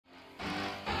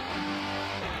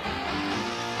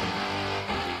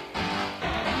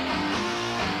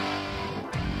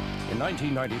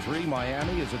1993,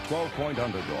 Miami is a 12-point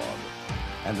underdog,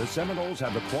 and the Seminoles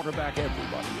have the quarterback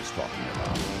everybody is talking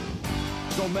about.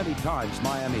 So many times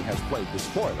Miami has played the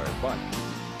spoiler, but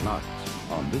not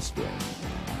on this day.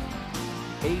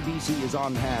 ABC is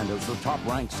on hand as the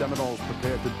top-ranked Seminoles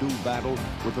prepare to do battle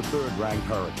with the third-ranked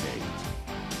Hurricanes.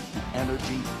 The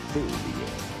energy filled the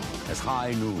air as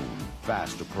high noon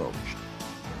fast approached.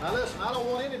 Now listen, I don't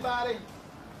want anybody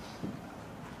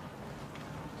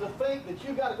to think that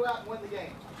you got to go out and win the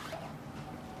game.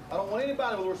 I don't want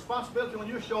anybody with a responsibility on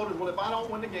your shoulders. Well, if I don't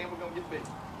win the game, we're going to get beat.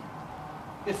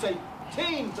 It's a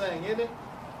team thing, isn't it?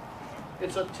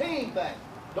 It's a team thing.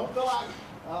 Don't feel like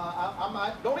I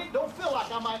might. Don't feel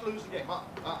like I might lose the game. No.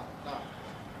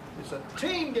 It's a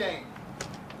team game.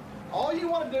 All you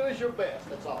want to do is your best.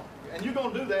 That's all, and you're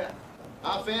going to do that.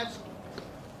 Offense.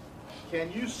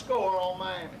 Can you score on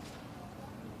Miami?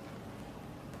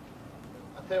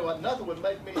 I tell you what, nothing would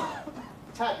make me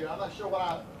happier. I'm not sure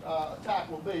what our attack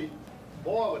will be.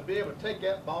 Boy would be able to take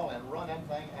that ball and run that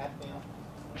thing at them.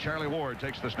 Charlie Ward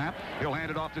takes the snap. He'll hand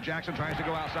it off to Jackson, tries to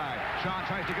go outside. Sean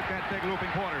tries to get that big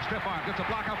looping corner. Stiff arm, gets a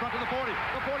block out front to the 40,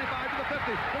 the 45 to the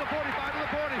 50, to the 45 to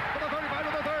the 40, to the 35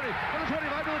 to the 30, to the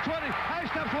 25 to the 20. High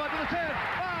steps one to the 10,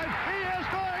 5. He is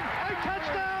going a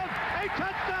touchdown! A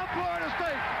touchdown, Florida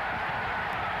State!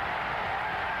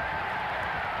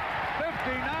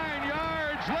 59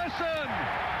 yards, listen!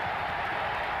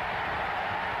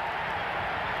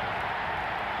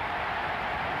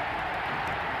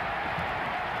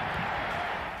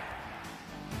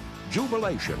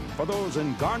 Jubilation for those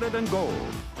in garnet and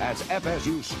gold as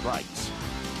FSU strikes.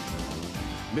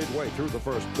 Midway through the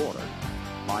first quarter,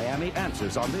 Miami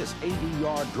answers on this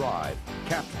 80-yard drive,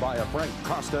 capped by a Frank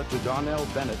Costa to Donnell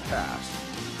Bennett pass.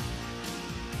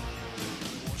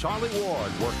 Charlie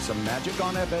Ward works some magic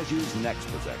on FSU's next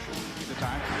possession. The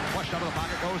time, flushed out of the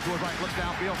pocket, goes to his right, looks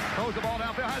downfield, throws the ball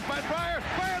downfield, has by Fryer,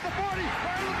 Fryer at the 40,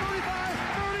 Fryer to the 35,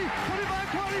 30,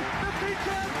 25, 20, 15,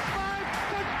 10, 5,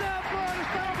 touchdown, Florida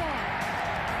State.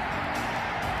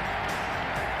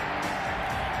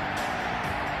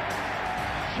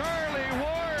 Charlie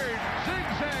Ward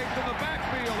zigzags in the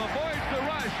backfield, avoids the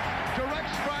rush,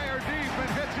 directs Fryer deep and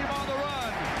hits him on the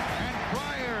run. And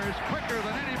Fryer is quicker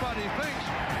than anybody thinks.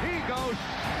 He goes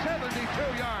 72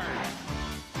 yards.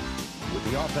 With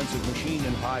the offensive machine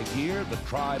in high gear, the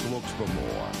Tribe looks for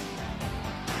more.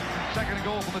 Second and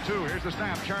goal from the 2. Here's the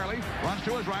snap. Charlie runs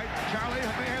to his right. Charlie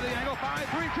may have the angle. 5,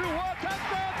 3, 2, 1.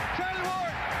 Touchdown, Charlie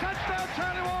Ward. Touchdown,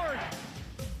 Charlie Ward.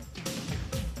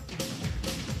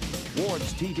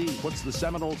 Ward's TD puts the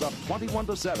Seminoles up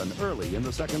 21-7 early in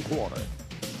the second quarter.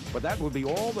 But that would be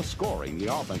all the scoring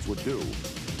the offense would do.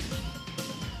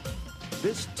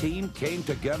 This team came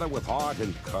together with heart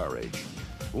and courage,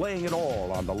 laying it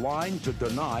all on the line to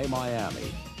deny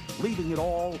Miami, leaving it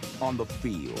all on the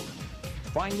field,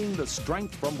 finding the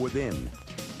strength from within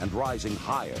and rising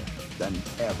higher than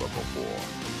ever before.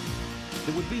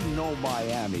 There would be no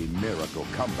Miami miracle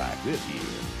comeback this year.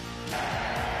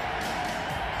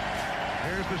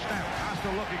 Here's the snap. Costa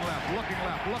looking left,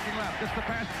 gets the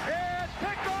pass. It's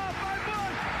picked off by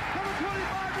Bush to the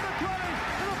 25, to the 20,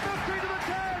 to the 15, to the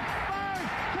 10, 5,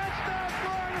 touchdown,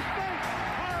 Florida State.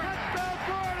 Touchdown,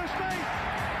 Florida State.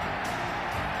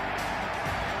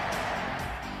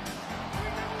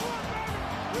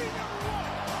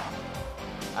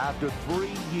 After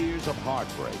 3 years of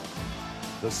heartbreak,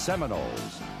 the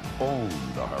Seminoles owned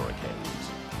the Hurricanes.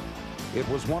 It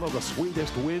was one of the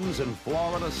sweetest wins in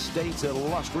Florida State's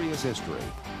illustrious history.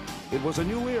 It was a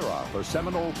new era for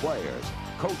Seminole players,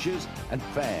 coaches, and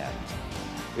fans.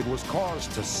 It was cause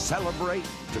to celebrate,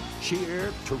 to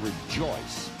cheer, to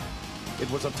rejoice. It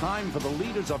was a time for the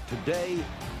leaders of today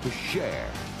to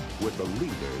share with the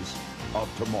leaders of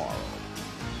tomorrow.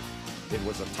 It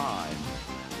was a time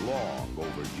long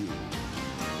overdue.